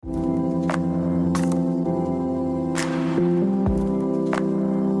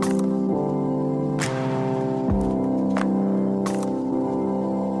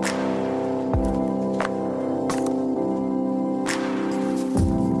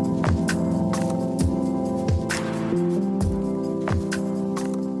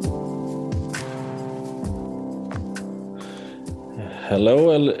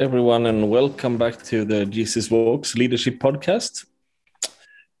Hello, everyone, and welcome back to the Jesus Walks Leadership Podcast.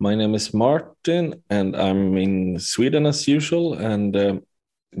 My name is Martin, and I'm in Sweden as usual. And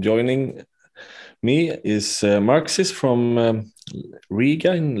joining me is Marxis from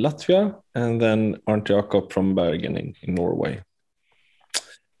Riga in Latvia, and then Arnt Jakob from Bergen in Norway.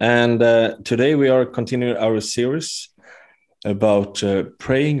 And today we are continuing our series about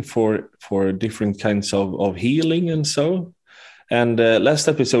praying for different kinds of healing and so. And last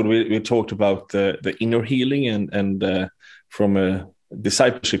episode, we talked about the inner healing and from a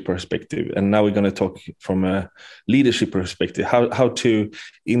discipleship perspective. And now we're going to talk from a leadership perspective, how to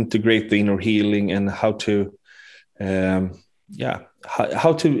integrate the inner healing and how to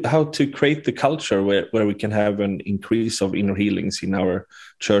create the culture where we can have an increase of inner healings in our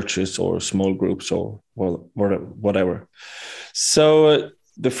churches or small groups or whatever. So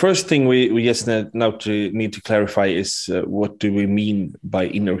the first thing we just need to clarify is what do we mean by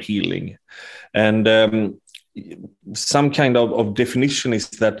inner healing? And some kind of definition is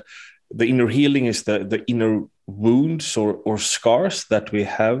that the inner healing is the inner wounds or scars that we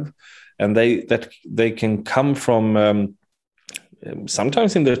have, and they can come from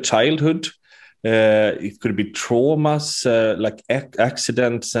sometimes in the childhood. It could be traumas like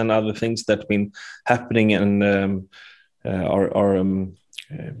accidents and other things that have been happening and are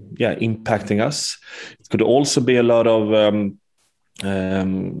impacting us. It could also be a lot of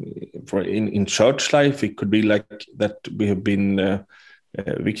in church life. It could be like that we have been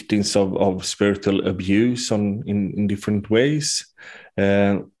victims of spiritual abuse in different ways,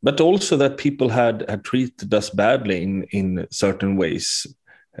 but also that people had treated us badly in certain ways.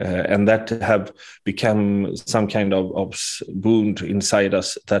 And that have become some kind of wound inside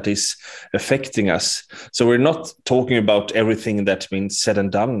us that is affecting us. So we're not talking about everything that's been said and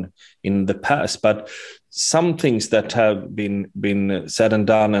done in the past, but some things that have been said and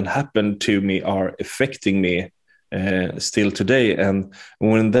done and happened to me are affecting me still today. And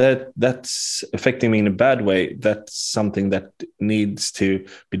when that's affecting me in a bad way, that's something that needs to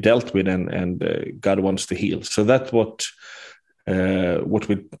be dealt with, and God wants to heal. So that's what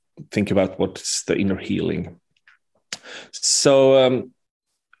we think about what's the inner healing. So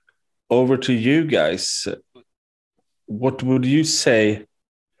over to you guys. What would you say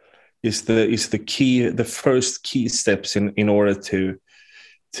is the first key steps in order to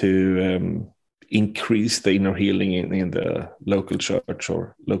increase the inner healing in the local church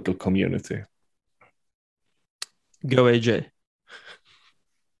or local community? Go, AJ.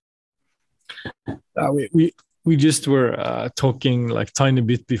 We just were talking like tiny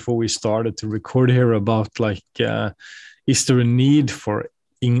bit before we started to record here about is there a need for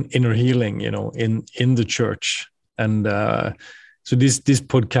inner healing, in the church? And so this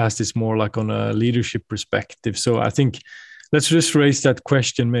podcast is more like on a leadership perspective. So I think let's just raise that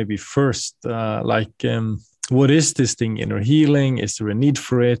question maybe first. What is this thing, inner healing? Is there a need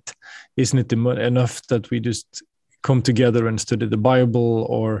for it? Isn't it enough that we just come together and study the Bible,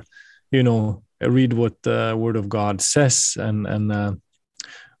 or read what the Word of God says,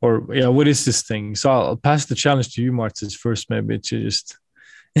 what is this thing? So I'll pass the challenge to you, Martis, first, maybe to just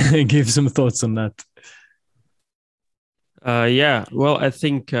give some thoughts on that. Well, I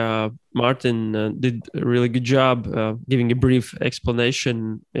think Martin did a really good job giving a brief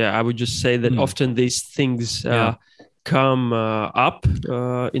explanation. I would just say that often these things come up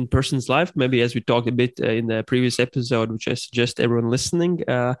in person's life, maybe as we talked a bit in the previous episode, which I suggest everyone listening.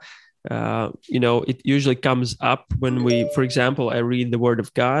 It usually comes up when for example, I read the Word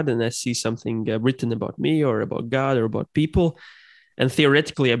of God and I see something written about me or about God or about people. And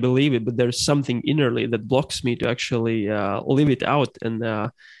theoretically, I believe it, but there's something innerly that blocks me to actually live it out. And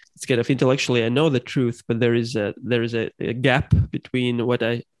it's kind of intellectually, I know the truth, but there is a gap between what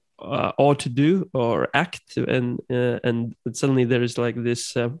I ought to do or act, and suddenly there is like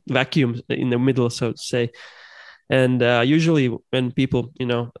this vacuum in the middle, so to say. And usually when people,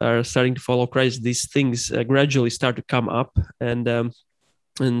 are starting to follow Christ, these things gradually start to come up. And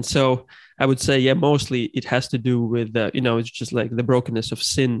so I would say, mostly it has to do with, it's just like the brokenness of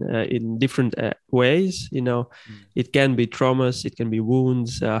sin in different ways. It can be traumas, it can be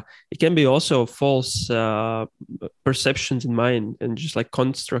wounds, it can be also false perceptions in mind and just like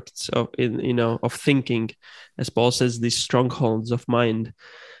constructs of thinking, as Paul says, these strongholds of mind.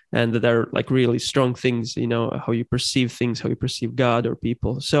 And that are like really strong things, how you perceive things, how you perceive God or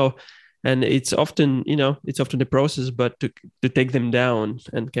people. So, and it's often the process, but to take them down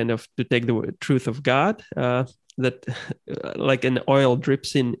and kind of to take the truth of God, that like an oil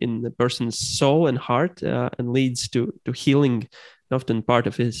drips in the person's soul and heart and leads to healing, often part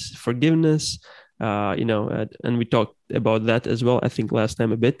of his forgiveness, and we talked about that as well, I think last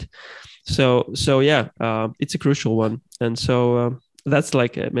time a bit. So yeah, it's a crucial one. And so that's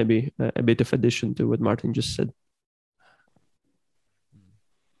like maybe a bit of addition to what Martin just said.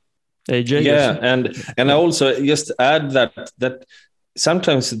 AJ, yeah, and I also just add that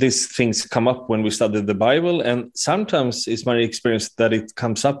sometimes these things come up when we study the Bible, and sometimes it's my experience that it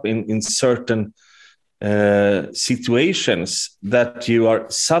comes up in certain situations that you are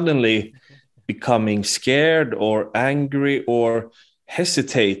suddenly becoming scared or angry or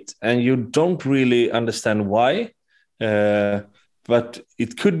hesitate, and you don't really understand why. But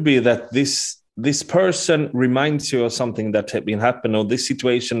it could be that this person reminds you of something that had been happened, or this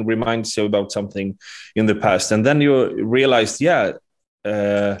situation reminds you about something in the past, and then you realize,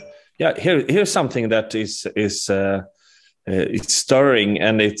 here's something that is it's stirring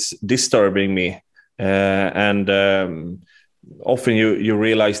and it's disturbing me, and often you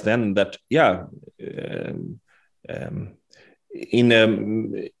realize then that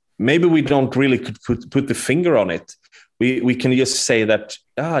maybe we don't really could put the finger on it. We can just say that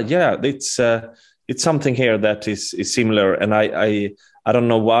it's something here that is similar, and I don't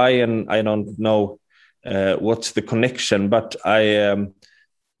know why, and I don't know what's the connection, but I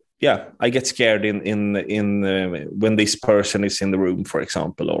get scared in when this person is in the room, for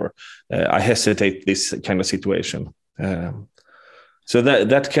example, or I hesitate this kind of situation. So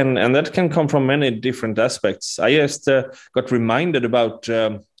that can come from many different aspects. I just got reminded about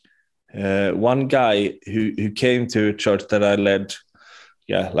one guy who came to a church that I led,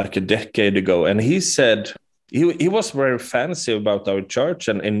 like a decade ago, and he said he was very fancy about our church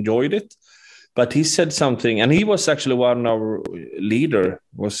and enjoyed it, but he said something, and he was actually one of our leader,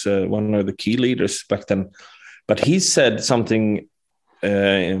 was one of the key leaders back then, but he said something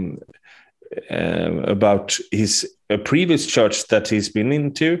about his previous church that he's been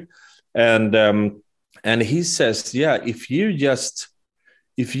into, and he says,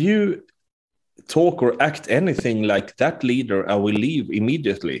 if you talk or act anything like that leader, I will leave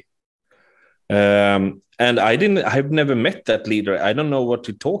immediately. And I've never met that leader. I don't know what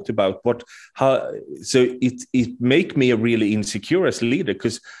he talked about, so it make me a really insecure as leader,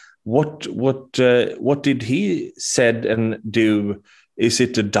 because what did he said and do? Is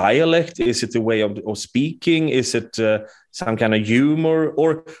it a dialect? Is it a way of speaking? Is it some kind of humor,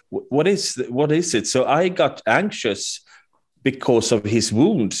 or what is it? So I got anxious because of his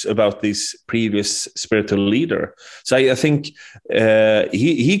wounds about this previous spiritual leader. So I think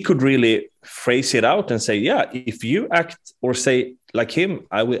he could really phrase it out and say, if you act or say like him,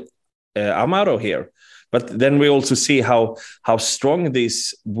 I'm out of here. But then we also see how strong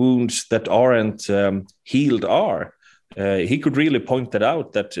these wounds that aren't healed are. He could really point that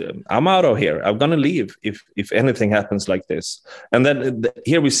out, that I'm out of here. I'm going to leave if anything happens like this. And then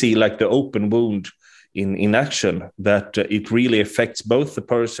here we see like the open wound in action, that it really affects both the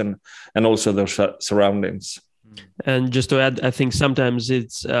person and also their surroundings. And just to add, I think sometimes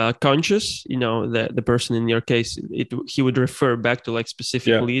it's conscious, the person in your case, he would refer back to like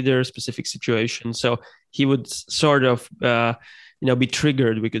specific leader, specific situation. So he would sort of, be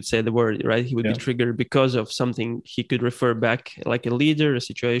triggered, we could say the word, right? He would be triggered because of something. He could refer back like a leader, a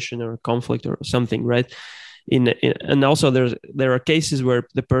situation, or a conflict or something, right? And also there are cases where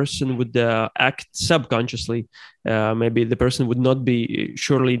the person would act subconsciously. Maybe the person would not be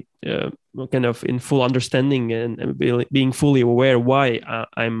surely kind of in full understanding and being fully aware why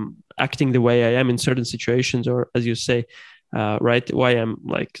I'm acting the way I am in certain situations, or as you say, right, why I'm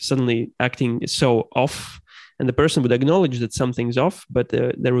like suddenly acting so off. And the person would acknowledge that something's off, but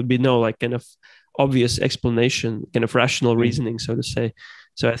there would be no like kind of obvious explanation, kind of rational reasoning, so to say.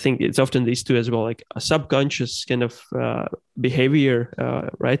 So I think it's often these two as well, like a subconscious kind of behavior,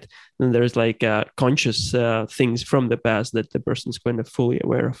 right? And there's like conscious things from the past that the person's kind of fully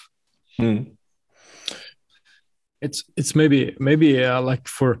aware of. It's maybe like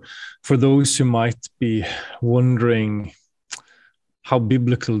for those who might be wondering how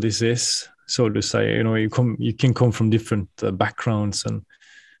biblical this is, so to say. You can come from different backgrounds and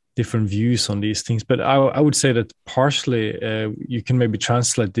different views on these things, but I would say that partially you can maybe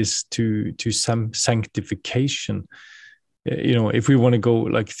translate this to some sanctification. If we want to go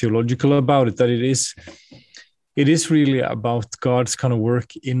like theological about it, that it is really about God's kind of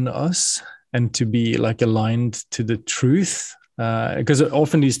work in us, and to be like aligned to the truth, because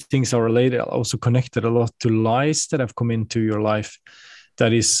often these things are related, also connected a lot to lies that have come into your life.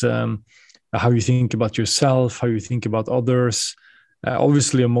 That is how you think about yourself, how you think about others.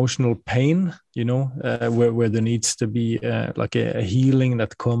 Obviously emotional pain, where there needs to be like a healing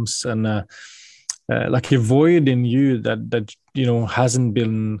that comes, and like a void in you that hasn't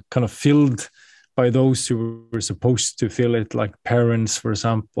been kind of filled by those who were supposed to feel it, like parents, for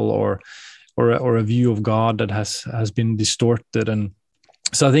example, or a view of God that has been distorted. And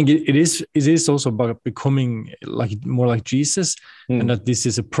so I think it is also about becoming like more like Jesus, and that this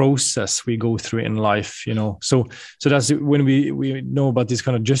is a process we go through in life, you know. So that's when we know about this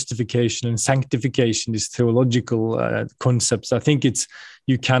kind of justification and sanctification, these theological concepts. I think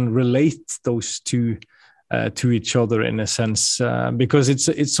you can relate those two to each other in a sense, because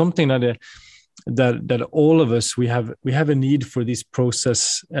it's something that all of us we have a need for this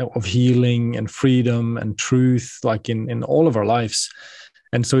process of healing and freedom and truth, like in all of our lives.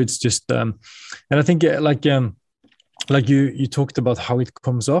 And so it's just and I think like you talked about how it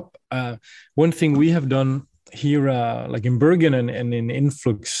comes up. One thing we have done here, like in Bergen and in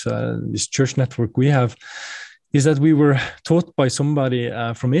Influx, this church network we have, is that we were taught by somebody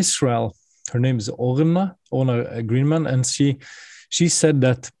from Israel. Her name is Orna Greenman, and she said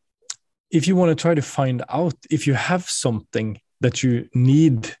that if you want to try to find out if you have something that you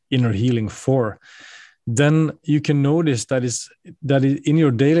need inner healing for, then you can notice that in your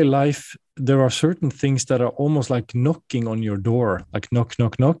daily life there are certain things that are almost like knocking on your door, like knock,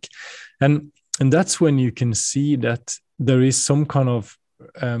 knock, knock, and that's when you can see that there is some kind of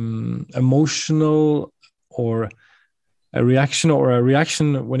emotional or a reaction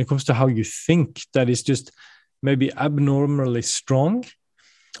when it comes to how you think that is just maybe abnormally strong,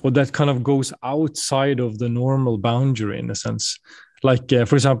 or that kind of goes outside of the normal boundary in a sense. Like,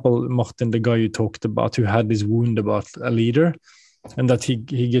 for example, Martin, the guy you talked about, who had this wound about a leader, and that he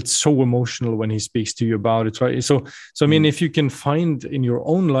gets so emotional when he speaks to you about it, right? So I mean, if you can find in your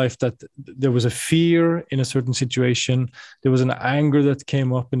own life that there was a fear in a certain situation, there was an anger that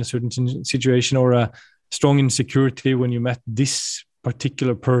came up in a certain situation, or a strong insecurity when you met this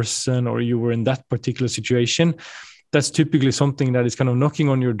particular person, or you were in that particular situation, that's typically something that is kind of knocking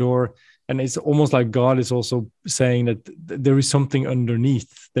on your door. And it's almost like God is also saying that there is something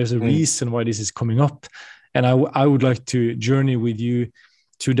underneath. There's a reason why this is coming up. And I would like to journey with you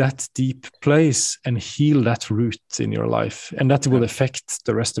to that deep place and heal that root in your life. And that will affect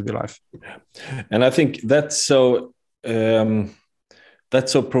the rest of your life. And I think that's so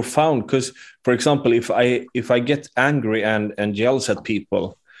profound, because, for example, if I get angry and yells at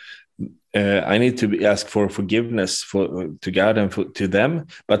people, I need to ask for forgiveness to God and to them,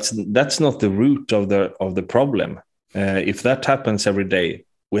 but that's not the root of the problem. If that happens every day,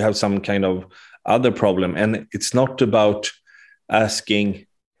 we have some kind of other problem, and it's not about asking.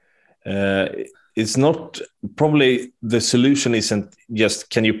 It's not, probably the solution isn't just,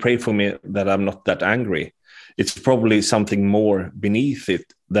 can you pray for me that I'm not that angry? It's probably something more beneath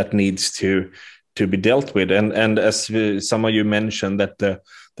it that needs to be dealt with. And as some of you mentioned, that the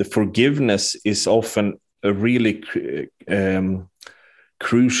forgiveness is often a really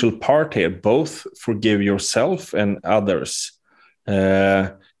crucial part here. Both forgive yourself and others,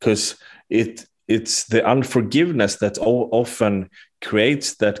 because it's the unforgiveness that often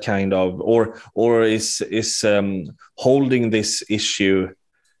creates that kind of, or is holding this issue,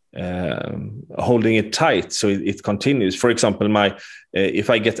 holding it tight so it continues. For example, if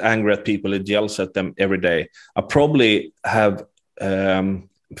I get angry at people and yells at them every day, I probably have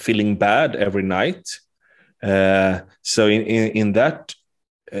feeling bad every night. So in that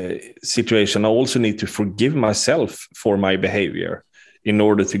situation, I also need to forgive myself for my behavior in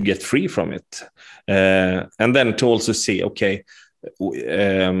order to get free from it, and then to also see, okay,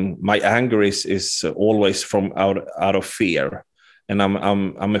 my anger is always from out of fear, and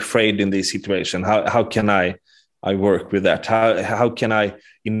I'm afraid in this situation. How can I work with that? How can I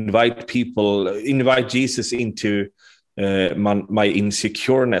invite Jesus into my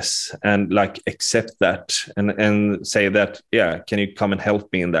insecureness, and like accept that and say that, yeah, can you come and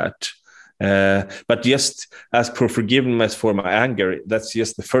help me in that? But just ask for forgiveness for my anger. That's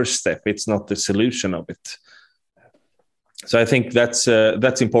just the first step. It's not the solution of it. So I think that's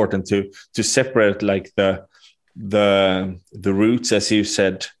important to separate like the roots, as you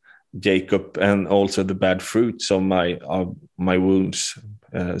said, Jacob, and also the bad fruits of my wounds.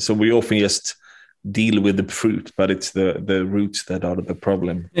 So we often just deal with the fruit, but it's the roots that are the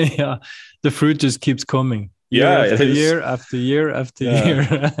problem. Yeah, the fruit just keeps coming. Year after year after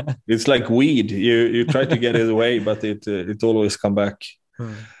year. It's like weed. You try to get it away, but it always come back.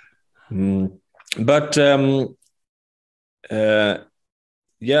 But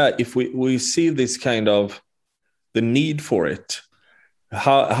if we see this kind of the need for it,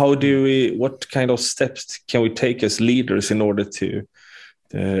 what kind of steps can we take as leaders in order to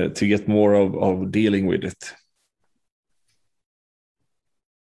get more of dealing with it?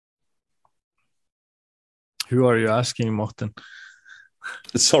 Who are you asking, Martin?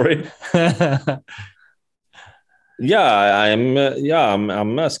 Sorry.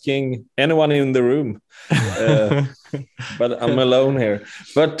 I'm asking anyone in the room, but I'm alone here.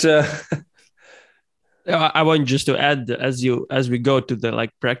 But I want just to add, as we go to the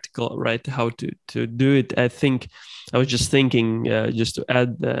like practical, right, how to do it. I think I was just thinking, just to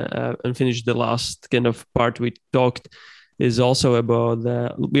add and finish the last kind of part we talked, is also about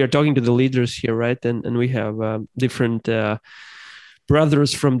we are talking to the leaders here, right, and we have different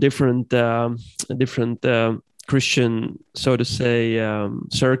brothers from different Christian, so to say,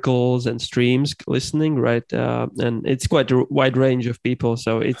 circles and streams listening, right? And it's quite a wide range of people.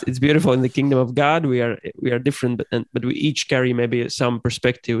 So it's beautiful in the kingdom of God. We are different, but we each carry maybe some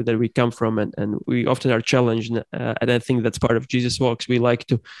perspective that we come from, and we often are challenged. And I think that's part of Jesus Walks. We like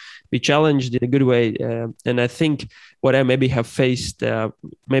to be challenged in a good way. And I think what I maybe have faced,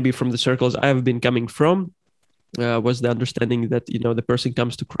 maybe from the circles I have been coming from, was the understanding that the person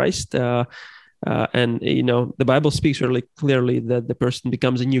comes to Christ. And the Bible speaks really clearly that the person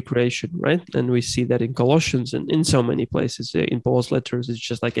becomes a new creation, right? And we see that in Colossians and in so many places. In Paul's letters, it's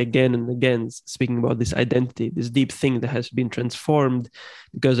just like again and again speaking about this identity, this deep thing that has been transformed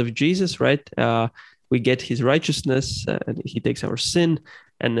because of Jesus, right? We get his righteousness, and he takes our sin,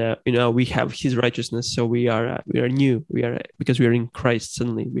 and we have his righteousness, so we are new. We are, because we are in Christ.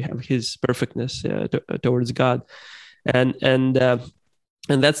 Suddenly, we have his perfectness towards God, and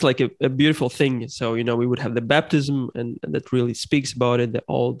that's like a beautiful thing. So we would have the baptism, and that really speaks about it, the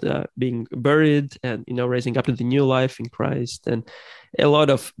old being buried, and raising up to the new life in Christ, and a lot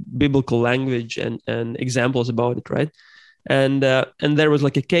of biblical language and examples about it, right? And there was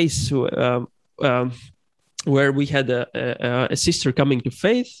like a case where we had a sister coming to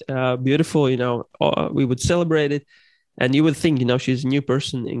faith, beautiful, we would celebrate it, and you would think she's a new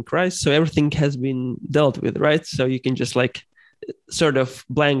person in Christ, so everything has been dealt with, right? So you can just like sort of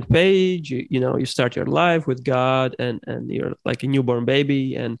blank page, you start your life with God, and you're like a newborn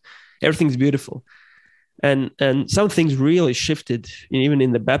baby, and everything's beautiful, and some things really shifted, even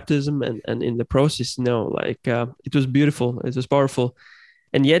in the baptism and in the process, it was beautiful, it was powerful.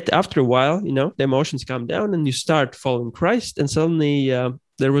 And yet after a while, the emotions calm down, and you start following Christ, and suddenly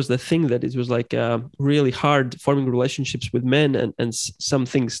there was the thing that it was like really hard forming relationships with men, and some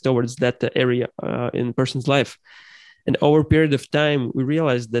things towards that area in a person's life. And over a period of time, we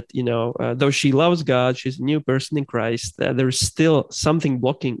realized that, though she loves God, she's a new person in Christ, there's still something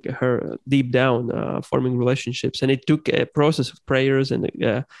blocking her deep down, forming relationships. And it took a process of prayers and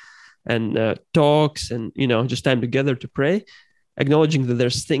talks and, just time together to pray, acknowledging that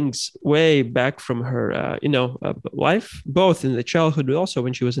there's things way back from her, life, both in the childhood, but also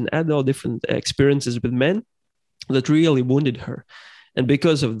when she was an adult, different experiences with men that really wounded her. And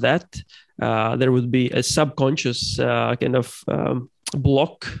because of that, there would be a subconscious kind of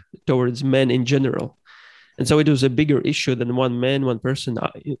block towards men in general. And so it was a bigger issue than one person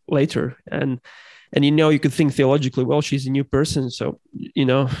later. And you could think theologically, well, she's a new person, so,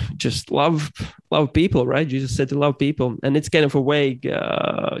 just love people, right? Jesus said to love people. And it's kind of a vague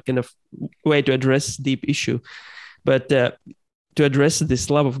way to address deep issue. But to address this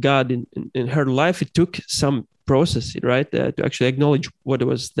love of God in her life, it took some process, right? To actually acknowledge what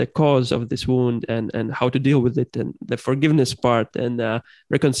was the cause of this wound, and how to deal with it, and the forgiveness part, and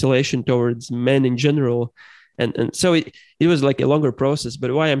reconciliation towards men in general. And so it was like a longer process.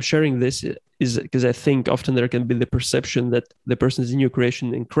 But why I'm sharing this is because I think often there can be the perception that the person is a new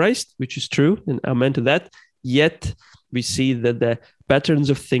creation in Christ, which is true, and amen to that. Yet we see that the patterns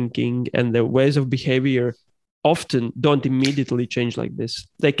of thinking and the ways of behavior often don't immediately change like this.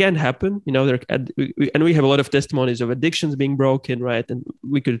 They can happen, and we have a lot of testimonies of addictions being broken, right? And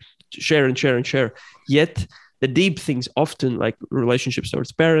we could share and share and share. Yet the deep things, often like relationships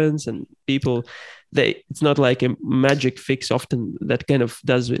towards parents and people, it's not like a magic fix often that kind of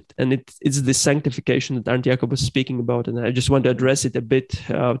does it. And it's the sanctification that Arndt Jacob was speaking about. And I just want to address it a bit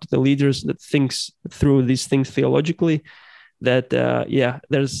to the leaders that thinks through these things theologically, that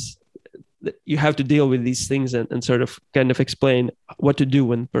you have to deal with these things and sort of kind of explain what to do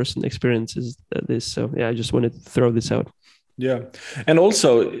when a person experiences this. So I just wanted to throw this out. Yeah. And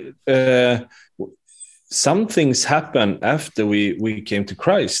also some things happen after we came to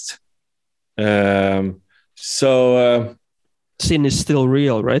Christ. Sin is still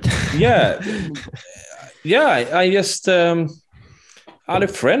real, right? Yeah. I just had a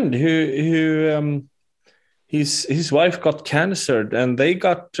friend who his wife got cancer, and they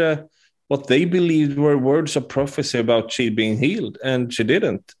got what they believed were words of prophecy about she being healed, and she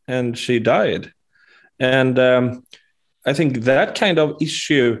didn't, and she died. And I think that kind of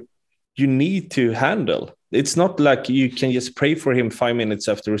issue you need to handle. it's not like you can just pray for him 5 minutes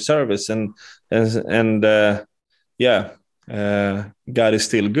after a service and God is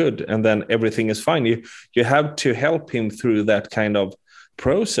still good, and then everything is fine. You have to help him through that kind of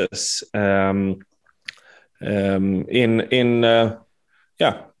process in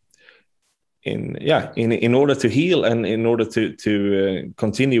order to heal and in order to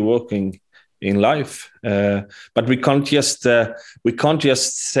continue working in life. But we can't just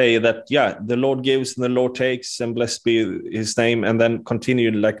say that the Lord gives and the Lord takes and blessed be his name, and then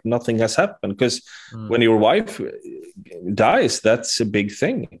continue like nothing has happened, because when your wife dies, that's a big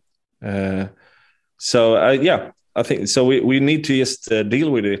thing. I think so. We need to just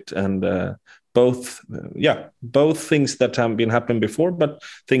deal with it, and both things that have been happening before, but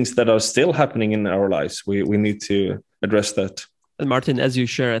things that are still happening in our lives. We need to address that. And Martin, as you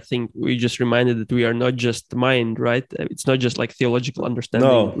share, I think we just reminded that we are not just the mind, right? It's not just like theological understanding.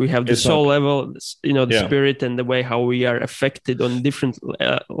 No, we have the soul level, the spirit, and the way how we are affected on different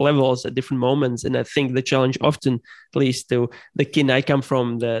levels at different moments. And I think the challenge often leads to the kin I come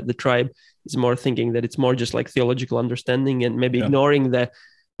from, the tribe, is more thinking that it's more just like theological understanding, and maybe ignoring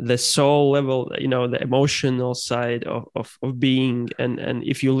the soul level, the emotional side of being. And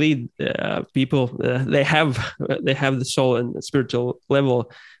if you lead people, they have the soul and the spiritual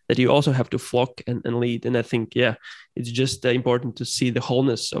level that you also have to flock and lead. And I think, it's just important to see the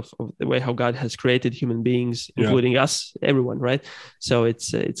wholeness of the way how God has created human beings, including us, everyone, right? So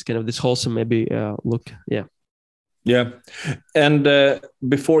it's kind of this wholesome maybe look. Yeah. And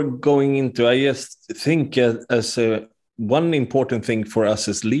before going into, I just think as one important thing for us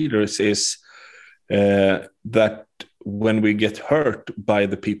as leaders is that when we get hurt by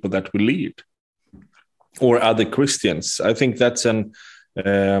the people that we lead or other Christians, I think that's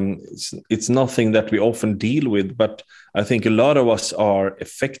it's nothing that we often deal with, but I think a lot of us are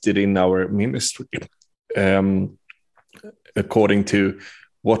affected in our ministry according to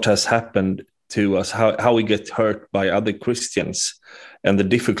what has happened to us, how we get hurt by other Christians, and the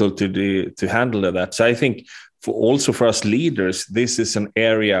difficulty to handle that. So I think for us leaders, this is an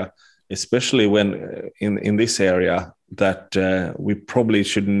area, especially when in this area, that we probably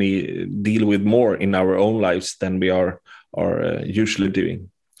should deal with more in our own lives than we are usually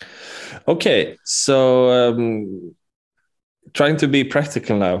doing. Okay, so trying to be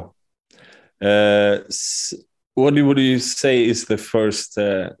practical now. What would you say is the first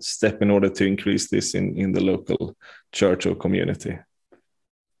step in order to increase this in the local church or community?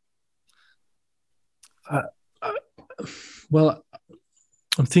 Well,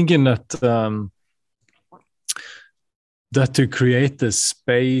 I'm thinking that to create a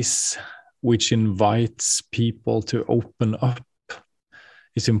space which invites people to open up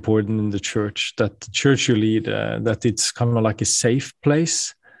is important in the church. That the church you lead, that it's kind of like a safe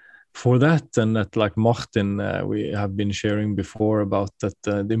place for that, and that, like Martin, we have been sharing before about that,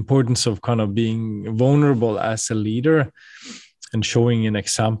 the importance of kind of being vulnerable as a leader and showing an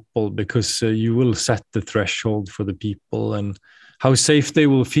example, because you will set the threshold for the people and how safe they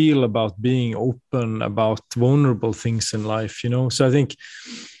will feel about being open about vulnerable things in life, So I think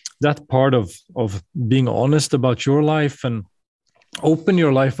that part of being honest about your life and open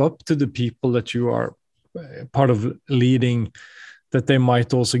your life up to the people that you are part of leading, that they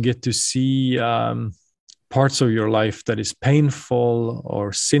might also get to see parts of your life that is painful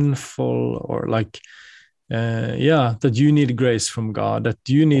or sinful, or that you need grace from God, that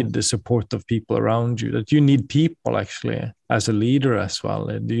you need the support of people around you, that you need people actually as a leader as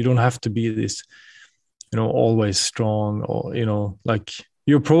well. You don't have to be this, always strong, or,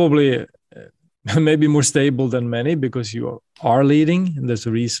 you're probably maybe more stable than many because you are leading, and there's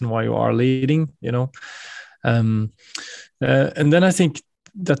a reason why you are leading, and then I think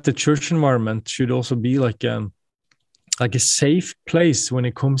that the church environment should also be like a safe place when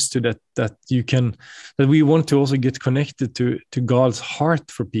it comes to that we want to also get connected to God's heart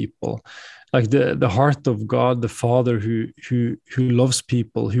for people, like the heart of God the Father who loves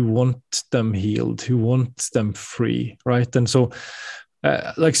people, who wants them healed, who wants them free, right? And so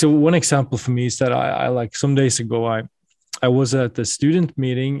so one example for me is that I like some days ago I was at a student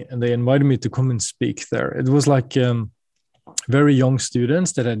meeting and they invited me to come and speak there. It was like very young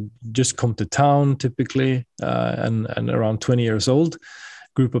students that had just come to town typically, and around 20 years old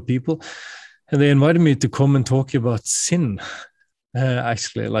group of people. And they invited me to come and talk about sin,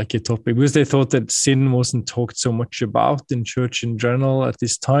 actually, like a topic, because they thought that sin wasn't talked so much about in church in general at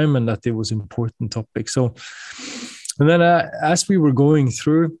this time, and that it was an important topic. So, and then as we were going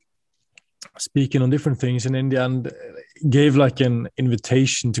through speaking on different things, and in the end, gave like an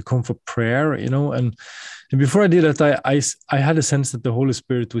invitation to come for prayer, and before I did that, I had a sense that the Holy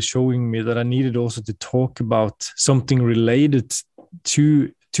Spirit was showing me that I needed also to talk about something related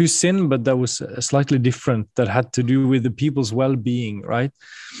to sin, but that was slightly different, that had to do with the people's well-being, right?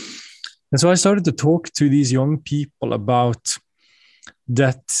 And so I started to talk to these young people about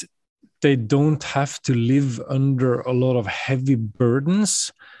that they don't have to live under a lot of heavy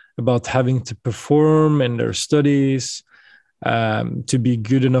burdens about having to perform in their studies, to be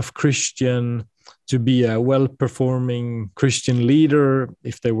good enough Christian, to be a well-performing Christian leader,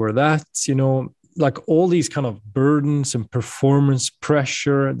 if they were that, like all these kind of burdens and performance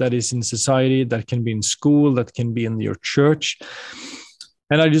pressure that is in society, that can be in school, that can be in your church.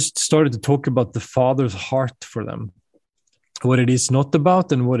 And I just started to talk about the Father's heart for them, what it is not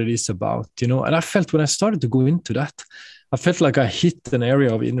about and what it is about, And I felt when I started to go into that, I felt like I hit an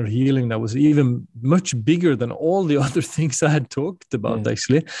area of inner healing that was even much bigger than all the other things I had talked about,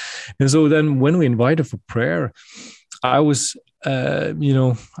 actually. And so then when we invited for prayer, I was, I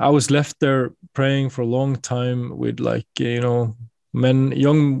was left there praying for a long time with young men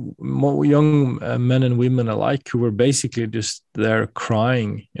and women alike, who were basically just there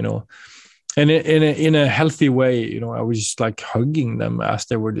crying, and in a healthy way. I was just like hugging them as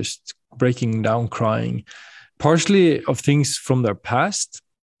they were just breaking down, crying, partially of things from their past,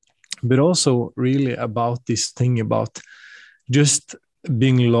 but also really about this thing about just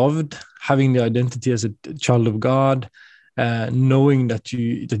being loved, having the identity as a child of God, knowing that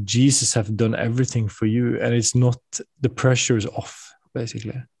Jesus have done everything for you, and it's not, the pressure is off,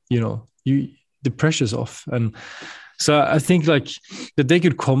 basically. The pressure's off. And so I think like that they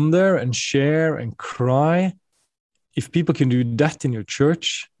could come there and share and cry. If people can do that in your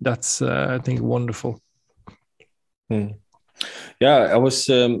church, that's I think wonderful. Yeah, I was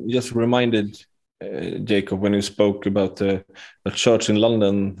just reminded, Jacob, when you spoke about a church in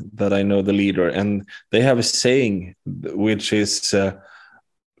London that I know the leader, and they have a saying which is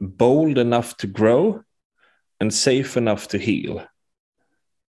bold enough to grow and safe enough to heal.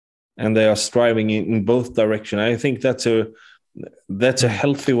 And they are striving in both directions. I think that's a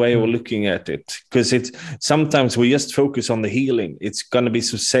healthy way of looking at it, because it's sometimes we just focus on the healing. It's going to be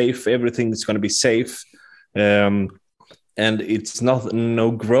so safe. Everything is going to be safe. And it's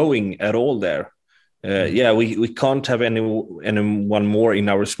no growing at all there. We can't have anyone more in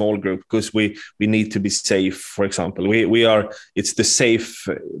our small group because we need to be safe. For example, we are. It's the safe.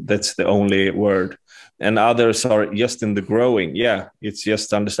 That's the only word. And others are just in the growing. Yeah, it's just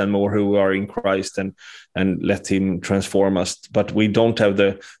to understand more who we are in Christ and let Him transform us. But we don't have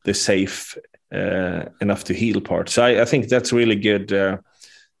the safe enough to heal part. So I think that's really good.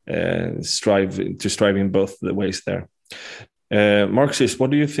 Strive in both the ways there. Marxist,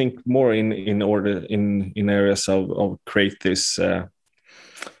 what do you think more in areas of create this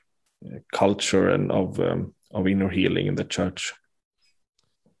culture and of inner healing in the church?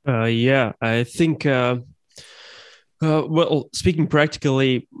 I think well, speaking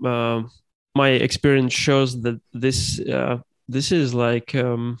practically, my experience shows that this is like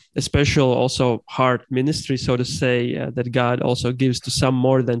a special also heart ministry, so to say, that God also gives to some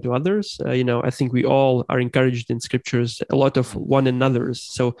more than to others. I think we all are encouraged in scriptures a lot of one another's.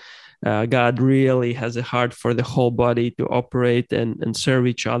 So God really has a heart for the whole body to operate and serve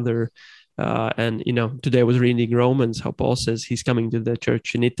each other. And today I was reading Romans, how Paul says he's coming to the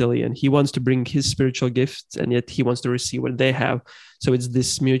church in Italy and he wants to bring his spiritual gifts, and yet he wants to receive what they have. So it's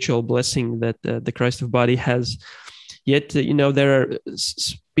this mutual blessing that the Christ of body has. Yet, there are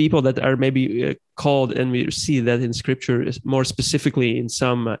people that are maybe called, and we see that in Scripture, more specifically in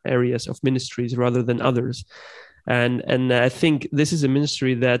some areas of ministries rather than others. And I think this is a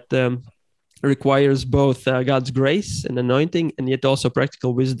ministry that requires both God's grace and anointing, and yet also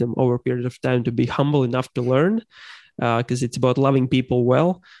practical wisdom over a period of time to be humble enough to learn, because it's about loving people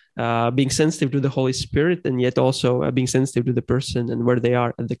well, being sensitive to the Holy Spirit, and yet also being sensitive to the person and where they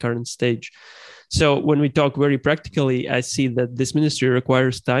are at the current stage. So when we talk very practically, I see that this ministry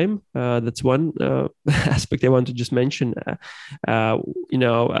requires time. That's one aspect I want to just mention.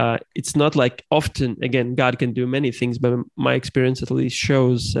 It's not like often, again, God can do many things, but my experience at least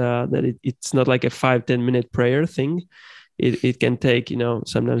shows that it's not like a 5-10 minute prayer thing. It can take,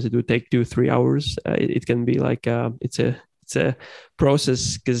 sometimes it would take 2-3 hours. It can be like, it's a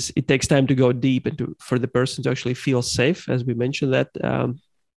process, because it takes time to go deep and for the person to actually feel safe, as we mentioned that.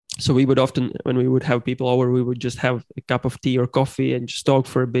 So we would often, when we would have people over, we would just have a cup of tea or coffee and just talk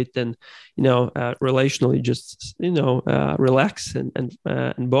for a bit, and relationally just relax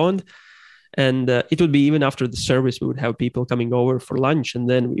and bond. And it would be even after the service, we would have people coming over for lunch, and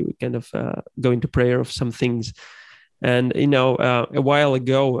then we would kind of go into prayer of some things. And a while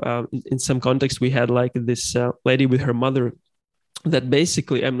ago, in some context, we had like this lady with her mother that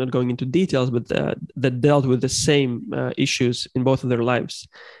basically, I'm not going into details, but that dealt with the same issues in both of their lives,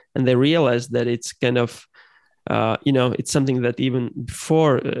 and they realized that it's kind of it's something that even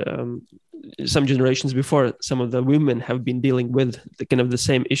before some generations before, some of the women have been dealing with the kind of the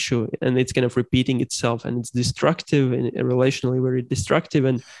same issue, and it's kind of repeating itself, and it's destructive and relationally very destructive.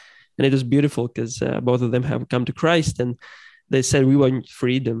 And it was beautiful because both of them have come to Christ, and they said we want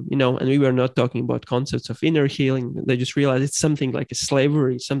freedom, and we were not talking about concepts of inner healing. They just realized it's something like a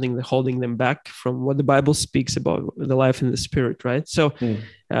slavery, something that holding them back from what the Bible speaks about the life in the spirit, right? So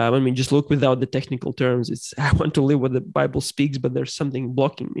when we just look without the technical terms, it's I want to live what the Bible speaks, but there's something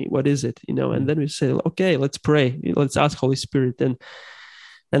blocking me. What is it? And then we say, okay, let's pray. Let's ask Holy Spirit. And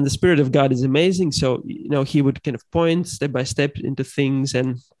the Spirit of God is amazing. So, he would kind of point step by step into things,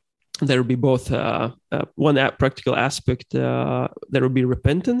 and there will be both one practical aspect. There will be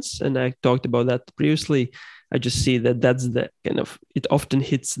repentance, and I talked about that previously. I just see that that's the kind of, it often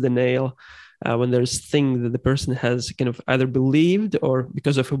hits the nail when there's things that the person has kind of either believed or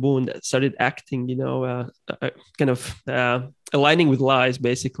because of a wound started acting, kind of aligning with lies,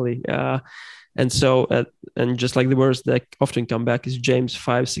 basically. And so, and just like the words that often come back is James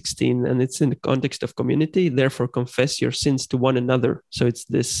 5:16, and it's in the context of community. Therefore, confess your sins to one another. So it's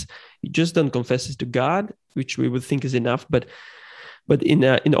this: you just don't confess it to God, which we would think is enough, but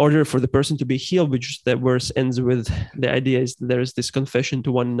in order for the person to be healed, which that verse ends with, the idea is that there is this confession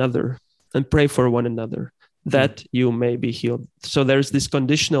to one another and pray for one another that you may be healed. So there's this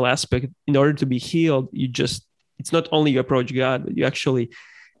conditional aspect. In order to be healed, it's not only you approach God, but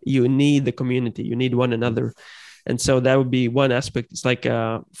you need the community, you need one another. And so that would be one aspect. It's like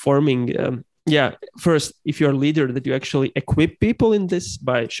forming, first, if you're a leader, that you actually equip people in this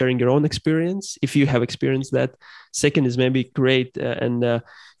by sharing your own experience, if you have experienced that. Second is maybe create a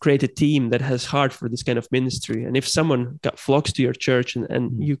team that has heart for this kind of ministry. And if someone flocks to your church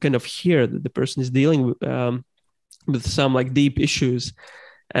and you kind of hear that the person is dealing with some like deep issues,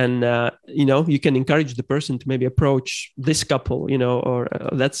 and you can encourage the person to maybe approach this couple, or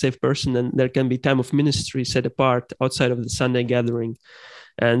that safe person, and there can be time of ministry set apart outside of the Sunday gathering.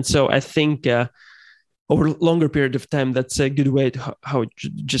 And so I think over a longer period of time, that's a good way to how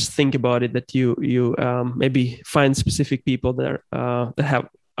just think about it, that you maybe find specific people that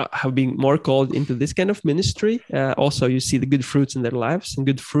have been more called into this kind of ministry. Also, you see the good fruits in their lives and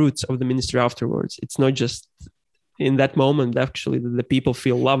good fruits of the ministry afterwards. It's not just in that moment, actually, the people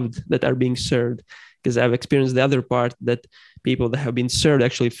feel loved that are being served, because I've experienced the other part, that people that have been served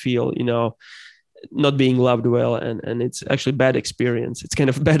actually feel, not being loved well, and it's actually bad experience. It's kind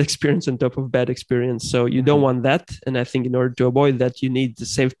of bad experience on top of bad experience. So you don't want that. And I think in order to avoid that, you need to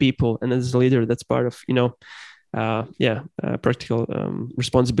save people. And as a leader, that's part of, practical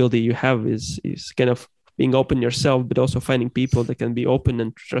responsibility you have is kind of being open yourself, but also finding people that can be open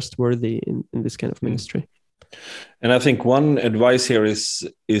and trustworthy in this kind of ministry. And I think one advice here is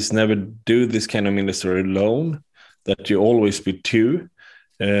never do this kind of ministry alone, that you always be two,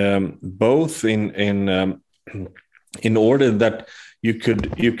 both in order that you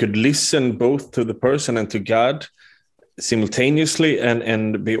could listen both to the person and to God simultaneously,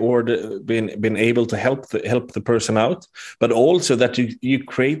 and been able to help the person out, but also that you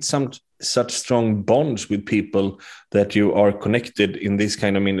create such strong bonds with people that you are connected in this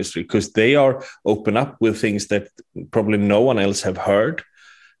kind of ministry, because they are open up with things that probably no one else have heard.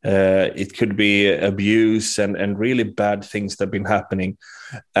 It could be abuse and really bad things that have been happening,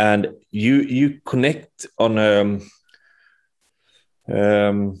 and you connect on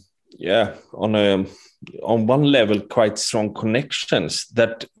one level quite strong connections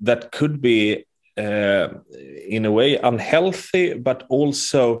that could be in a way unhealthy, but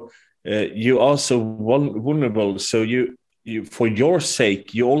also you are so vulnerable. So you for your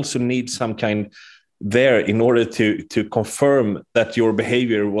sake, you also need some kind there in order to confirm that your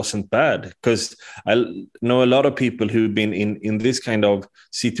behavior wasn't bad. Because I know a lot of people who've been in this kind of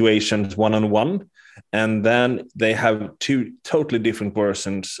situations one-on-one, and then they have two totally different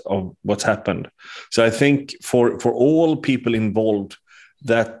versions of what's happened. So I think for all people involved,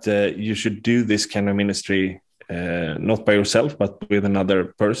 that you should do this kind of ministry, not by yourself, but with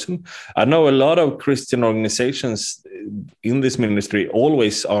another person. I know a lot of Christian organizations in this ministry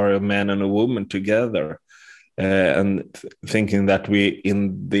always are a man and a woman together, and thinking that we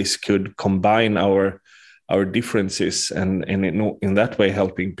in this could combine our differences and in that way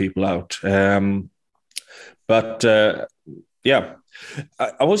helping people out. But I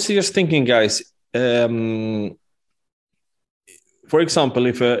was just thinking, guys, for example,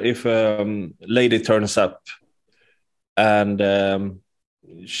 if a lady turns up and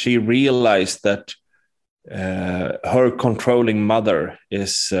she realized that her controlling mother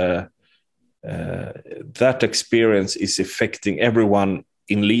is that experience is affecting everyone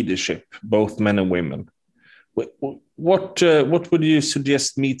in leadership, both men and women. What would you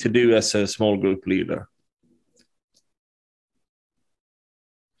suggest me to do as a small group leader?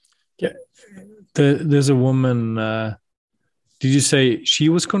 Yeah, there's a woman. Did you say she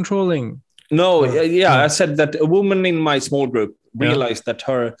was controlling? No, I said that a woman in my small group realized that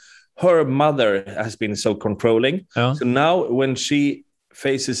her mother has been so controlling. Yeah. So now when she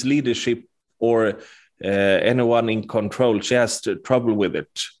faces leadership or anyone in control, she has trouble with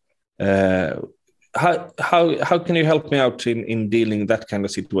it. How can you help me out in dealing that kind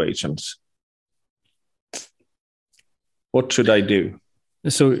of situations? What should I do?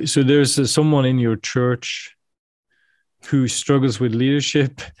 So there's someone in your church who struggles with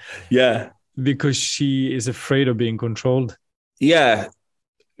leadership. Yeah. Because she is afraid of being controlled. Yeah.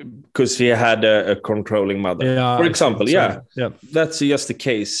 Because she had a controlling mother. Yeah, for example. Yeah. That's just the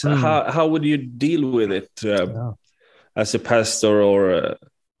case. How would you deal with it as a pastor or...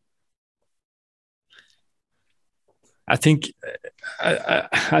 I think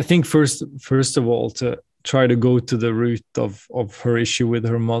first of all to try to go to the root of her issue with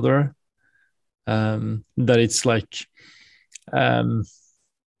her mother. That it's like,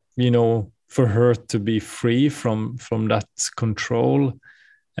 for her to be free from that control,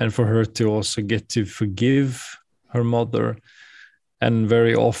 and for her to also get to forgive her mother. And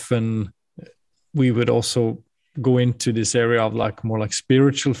very often we would also go into this area of like more like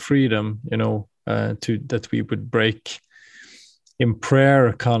spiritual freedom, that we would break in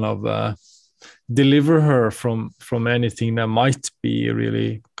prayer, kind of deliver her from anything that might be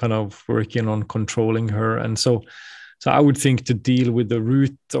really kind of working on controlling her. And so I would think to deal with the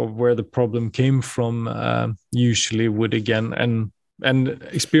root of where the problem came from, usually would again, and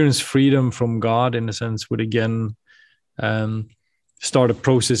experience freedom from God in a sense, would again start a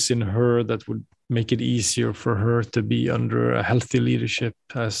process in her that would make it easier for her to be under a healthy leadership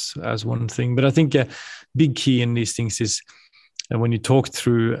as one thing. But I think a big key in these things is when you talk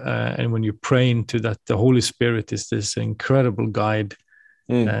through and when you pray into that, the Holy Spirit is this incredible guide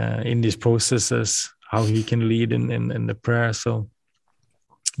in these processes, how he can lead in the prayer. So,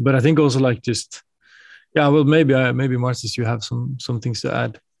 but I think also like just, maybe Martis, you have some things to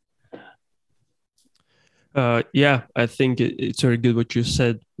add. I think it's very good what you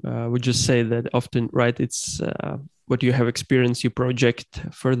said. Would just say that often, right? It's what you have experienced, you project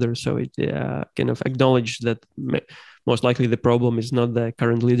further. So it kind of acknowledge that most likely the problem is not the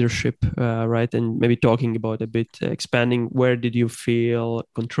current leadership, right? And maybe talking about a bit, expanding where did you feel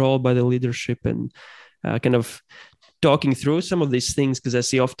controlled by the leadership, and kind of talking through some of these things, because I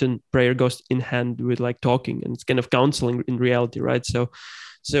see often prayer goes in hand with like talking, and it's kind of counseling in reality, right? So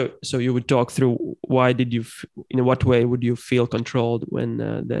you would talk through why did you, in what way would you feel controlled when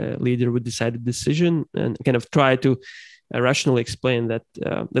the leader would decide a decision, and kind of try to rationally explain that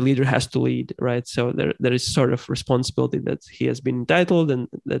the leader has to lead, right? So there is sort of responsibility that he has been entitled, and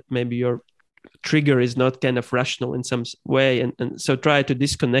that maybe your trigger is not kind of rational in some way, and so try to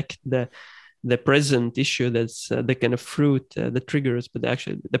disconnect the present issue that's the kind of fruit, the triggers, but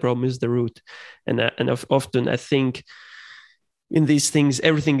actually the problem is the root. And often I think in these things,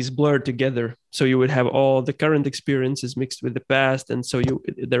 everything is blurred together. So you would have all the current experiences mixed with the past. And so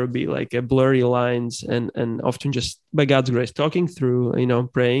there would be like a blurry lines, and often just by God's grace, talking through,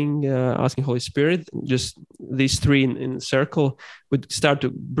 praying, asking Holy Spirit, just these three in a circle would start to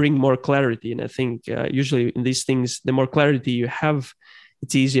bring more clarity. And I think usually in these things, the more clarity you have,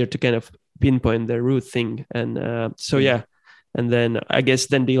 it's easier to kind of pinpoint the root thing. And and then I guess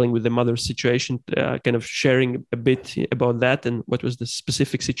then dealing with the mother's situation, kind of sharing a bit about that and what was the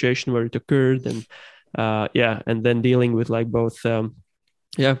specific situation where it occurred, and and then dealing with like both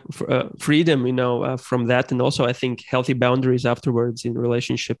freedom, from that, and also I think healthy boundaries afterwards in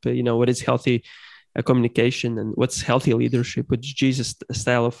relationship. What is healthy communication, and what's healthy leadership, which Jesus'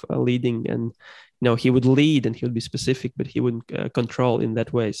 style of leading, and he would lead and he would be specific, but he wouldn't control in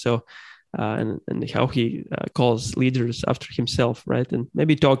that way. So. And how he calls leaders after himself, right? And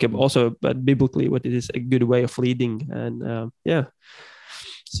maybe talk also about biblically what it is a good way of leading, and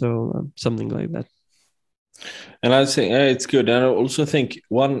something like that. And I think it's good. And I also think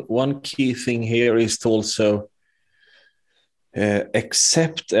one key thing here is to also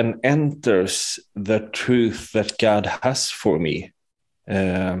accept and enters the truth that God has for me.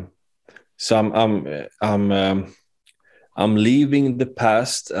 So I'm leaving the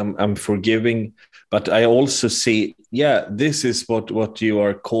past. I'm forgiving, but I also see, this is what you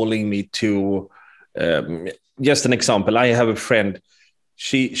are calling me to. just an example. I have a friend.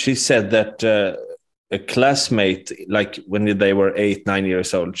 She said that a classmate, like when they were 8, 9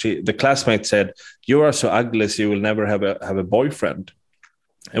 years old, the classmate said, "You are so ugly, so you will never have a boyfriend."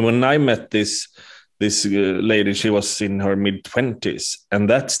 And when I met this lady, she was in her mid-20s, and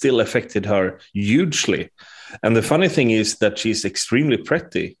that still affected her hugely. And the funny thing is that she's extremely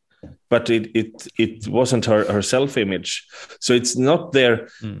pretty, but it wasn't her self-image. So it's not there.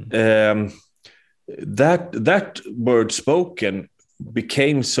 That word spoken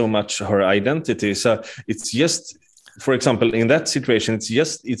became so much her identity. So it's just, for example, in that situation,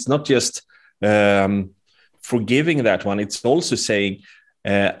 it's not just forgiving that one. It's also saying,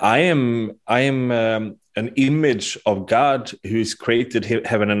 I am an image of God who has created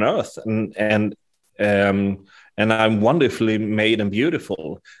heaven and earth, and I'm wonderfully made and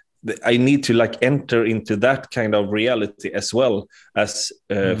beautiful. I need to like enter into that kind of reality as well as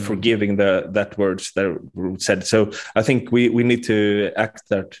forgiving that words that were said. So I think we need to act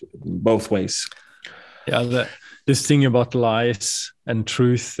that both ways. Yeah, this thing about lies and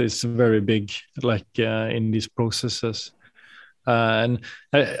truth is very big, like in these processes. And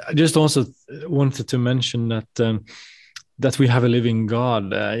I just also wanted to mention that we have a living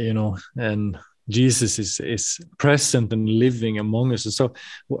God, and Jesus is present and living among us. And so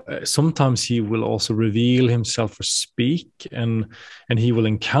sometimes he will also reveal himself or speak, and he will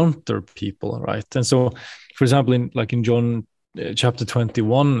encounter people, right? And so, for example, in John chapter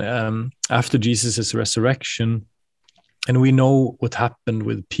 21, after Jesus' resurrection, and we know what happened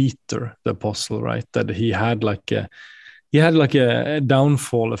with Peter, the apostle, right? That he had like a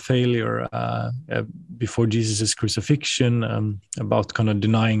downfall, a failure before Jesus' crucifixion, about kind of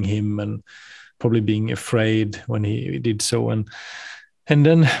denying him and probably being afraid when he did so. And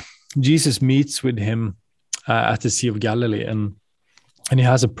then Jesus meets with him at the Sea of Galilee, and he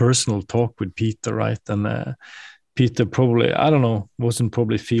has a personal talk with Peter, right? And Peter probably, I don't know, wasn't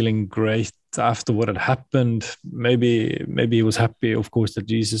probably feeling great after what had happened. Maybe he was happy, of course, that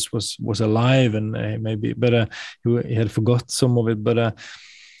Jesus was alive, and but he had forgot some of it. But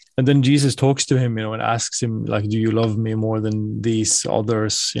and then Jesus talks to him, and asks him, like, "Do you love me more than these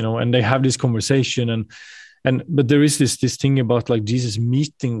others?" And they have this conversation, but there is this thing about like Jesus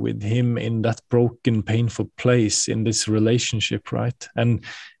meeting with him in that broken, painful place in this relationship, right?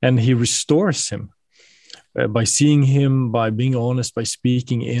 And he restores him. By seeing him, by being honest, by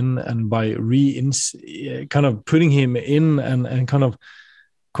speaking in, and by kind of putting him in, and kind of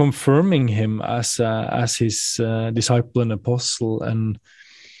confirming him as his disciple and apostle.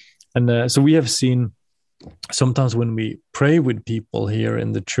 And so we have seen sometimes when we pray with people here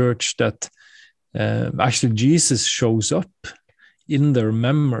in the church that actually Jesus shows up in their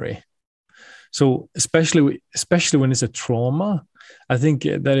memory. So especially when it's a trauma, I think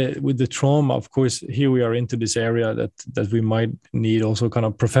that with the trauma, of course, here we are into this area that we might need also kind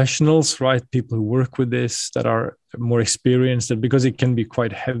of professionals, right? People who work with this, that are more experienced, because it can be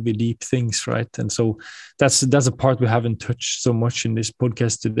quite heavy, deep things, right? And so that's a part we haven't touched so much in this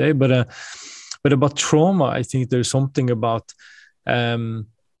podcast today. But about trauma, I think there's something about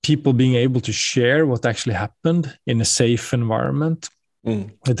people being able to share what actually happened in a safe environment.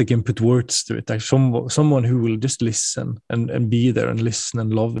 That they can put words to it, like someone who will just listen and be there and listen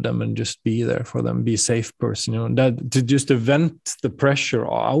and love them and just be there for them, be a safe person, that to just vent the pressure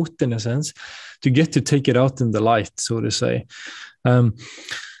out, in a sense, to get to take it out in the light, so to say. But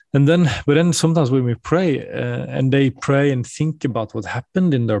then sometimes when we pray and they pray and think about what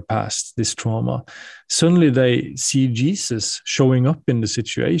happened in their past, this trauma, suddenly they see Jesus showing up in the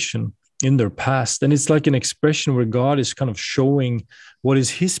situation in their past. And it's like an expression where God is kind of showing what is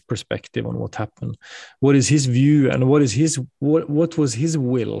his perspective on what happened, what is his view, and what was his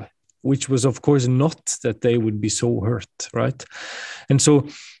will, which was, of course, not that they would be so hurt, right? And so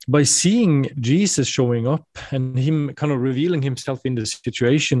by seeing Jesus showing up and him kind of revealing himself in the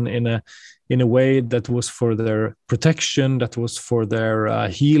situation in a way that was for their protection, that was for their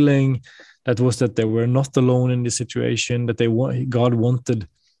healing, that was that they were not alone in the situation, that God wanted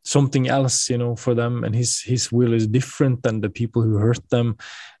something else, for them, and his will is different than the people who hurt them.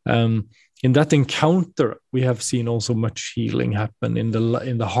 In that encounter, we have seen also much healing happen in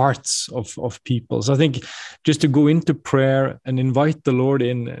the hearts of people. So I think just to go into prayer and invite the Lord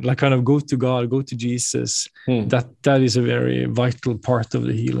in, like kind of go to God, go to Jesus, that is a very vital part of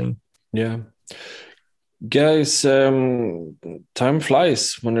the healing. Yeah. Guys, time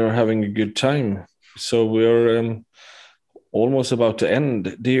flies when you're having a good time. So we're almost about to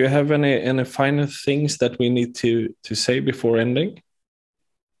end. Do you have any final things that we need to say before ending?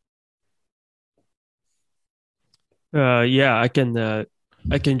 Yeah, I can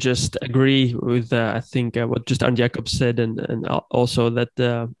I can just agree with I think what just Arne Jacob said, and also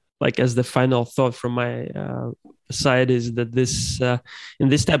that like as the final thought from my side is that this in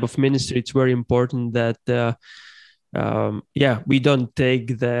this type of ministry, it's very important that we don't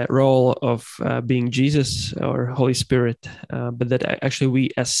take the role of being Jesus or Holy Spirit, but that actually we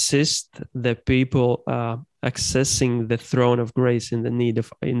assist the people accessing the throne of grace in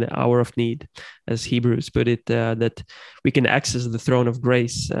the hour of need, as Hebrews put it, that we can access the throne of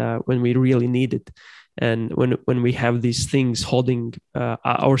grace when we really need it. And when we have these things holding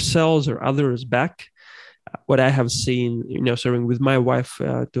ourselves or others back, what I have seen, serving with my wife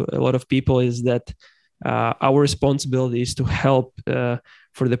to a lot of people, is that our responsibility is to help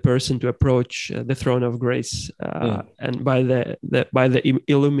for the person to approach the throne of grace, and by the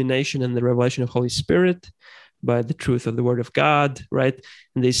illumination and the revelation of Holy Spirit, by the truth of the Word of God, right?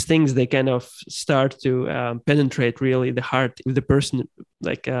 And these things, they kind of start to penetrate really the heart. If the person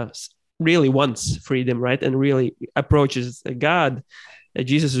really wants freedom, right, and really approaches God,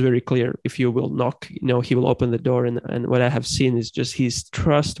 Jesus is very clear. If you will knock, he will open the door. And what I have seen is just he's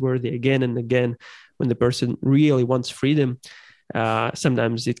trustworthy again and again. When the person really wants freedom,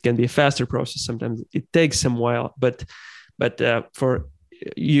 sometimes it can be a faster process. Sometimes it takes some while. But for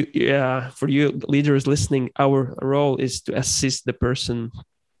you leaders listening, our role is to assist the person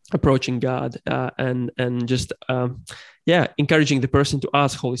approaching God, and just encouraging the person to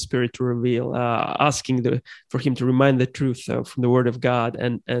ask Holy Spirit to reveal, asking for Him to remind the truth from the Word of God,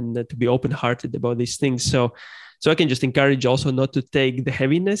 and to be open-hearted about these things. So I can just encourage also not to take the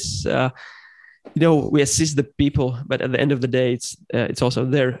heaviness. We assist the people, but at the end of the day, it's also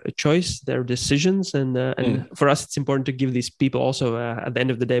their choice, their decisions, and for us, it's important to give these people also at the end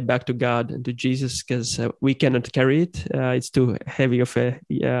of the day back to God and to Jesus, because we cannot carry it. It's too heavy of a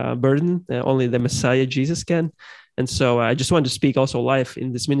burden. Only the Messiah, Jesus, can. And so I just want to speak also life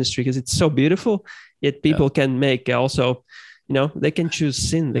in this ministry, because it's so beautiful. Yet people can make also, they can choose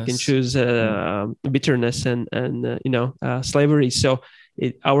sin, they can choose bitterness and slavery. So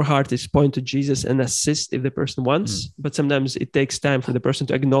our heart is point to Jesus and assist if the person wants, but sometimes it takes time for the person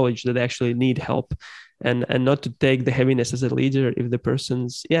to acknowledge that they actually need help, and not to take the heaviness as a leader if the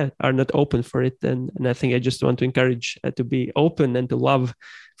persons are not open for it. And I think I just want to encourage to be open and to love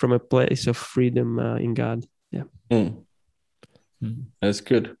from a place of freedom in God. That's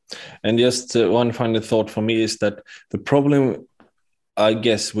good. And just one final thought for me is that the problem, I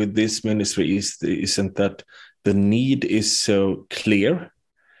guess, with this ministry isn't that the need is so clear,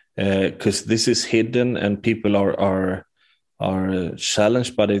 because this is hidden and people are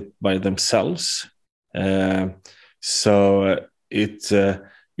challenged by themselves. So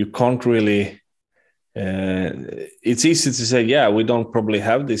you can't really. It's easy to say, we don't probably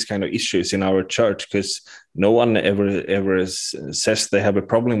have these kind of issues in our church, because no one ever says they have a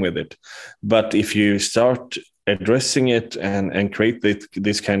problem with it. But if you start addressing it and create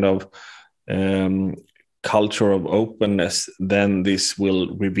this kind of culture of openness, then this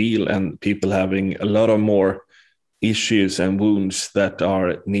will reveal, and people having a lot of more issues and wounds that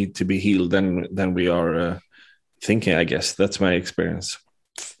need to be healed than we are thinking. I guess that's my experience.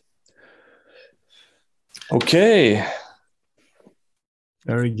 Okay.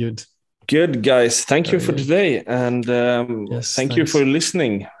 Very good. Good, guys. Thank you for today. And thank you for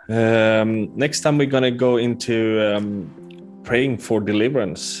listening. Next time we're going to go into praying for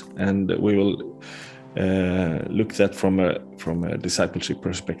deliverance, and we will look at that from a discipleship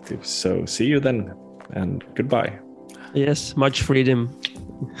perspective. So see you then, and goodbye. Yes, much freedom.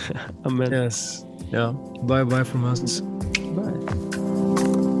 Amen. Yes. Yeah. Bye from us.